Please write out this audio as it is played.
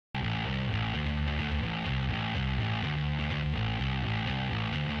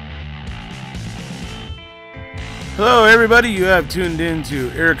Hello everybody, you have tuned in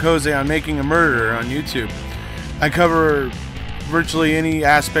to Eric Jose on Making a Murderer on YouTube. I cover virtually any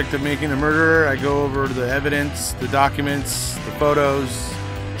aspect of making a murderer. I go over the evidence, the documents, the photos.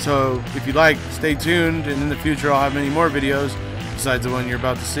 So if you like, stay tuned, and in the future I'll have many more videos besides the one you're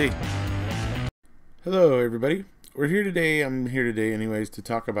about to see. Hello everybody. I'm here today anyways to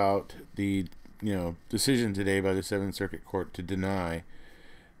talk about the decision today by the Seventh Circuit Court to deny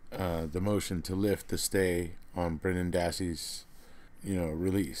the motion to lift the stay on Brendan Dassey's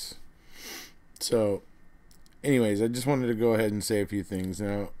release. So anyways, I just wanted to go ahead and say a few things.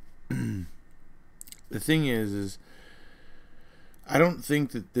 Now the thing is I don't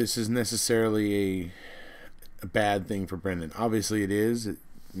think that this is necessarily a bad thing for Brendan. Obviously it is.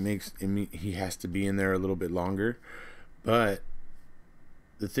 He has to be in there a little bit longer, but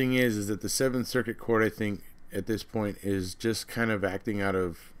the thing is that the Seventh Circuit Court, I think at this point, is just kind of acting out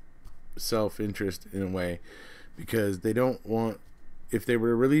of self-interest in a way, because they don't want, if they were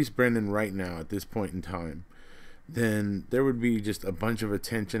to release Brendan right now at this point in time, then there would be just a bunch of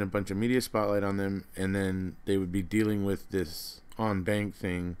attention, a bunch of media spotlight on them, and then they would be dealing with this on-bank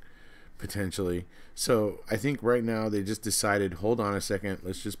thing potentially. So I think right now they just decided, hold on a second,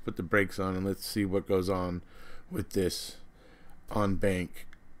 let's just put the brakes on and let's see what goes on with this on-bank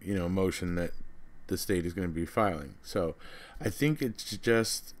motion that the state is going to be filing. So I think it's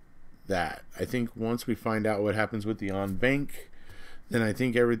just that. I think once we find out what happens with the on-bank, then I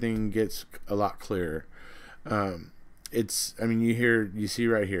think everything gets a lot clearer. You see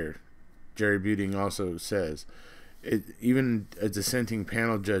right here, Jerry Buting also says even a dissenting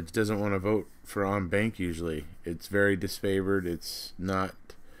panel judge doesn't want to vote for on-bank usually. It's very disfavored. It's not,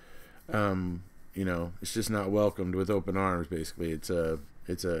 it's just not welcomed with open arms, basically. It's a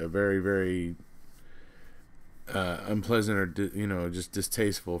very, very unpleasant or just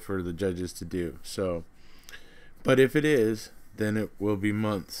distasteful for the judges to do. So, but if it is, then it will be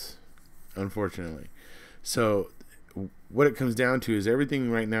months, unfortunately. So what it comes down to is everything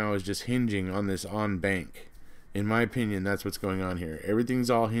right now is just hinging on this on-bank. In my opinion, that's what's going on here. Everything's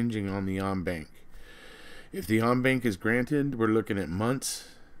all hinging on the on-bank. If the on-bank is granted, we're looking at months.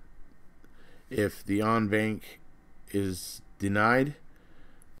 If the on-bank is denied,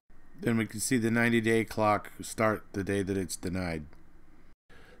 then we can see the 90-day clock start the day that it's denied.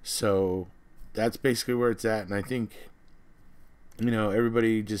 So that's basically where it's at, and I think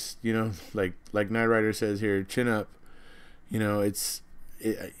everybody just like Knight Rider says here, chin up. It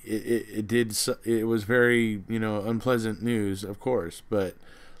was very unpleasant news, of course, but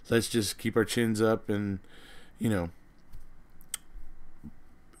let's just keep our chins up. And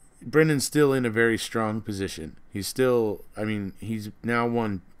Brendan's still in a very strong position. He's now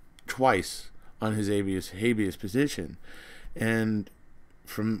won twice on his habeas petition, and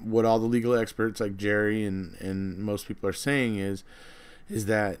from what all the legal experts like Jerry and most people are saying is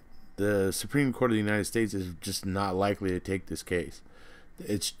that the Supreme Court of the United States is just not likely to take this case.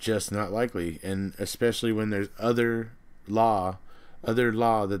 It's just not likely, and especially when there's other law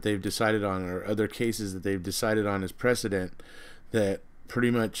that they've decided on, or other cases that they've decided on as precedent that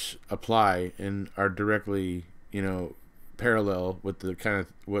pretty much apply and are directly parallel with the kind of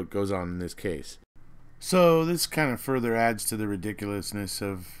what goes on in this case. So this kind of further adds to the ridiculousness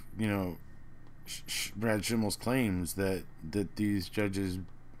of Brad Schimmel's claims that these judges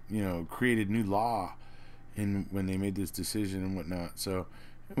created new law when they made this decision and whatnot. So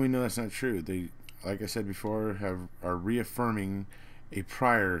we know that's not true. They, like I said before, are reaffirming a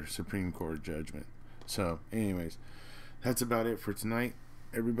prior Supreme Court judgment. So anyways, that's about it for tonight,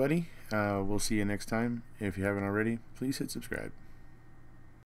 everybody. We'll see you next time. If you haven't already, please hit subscribe.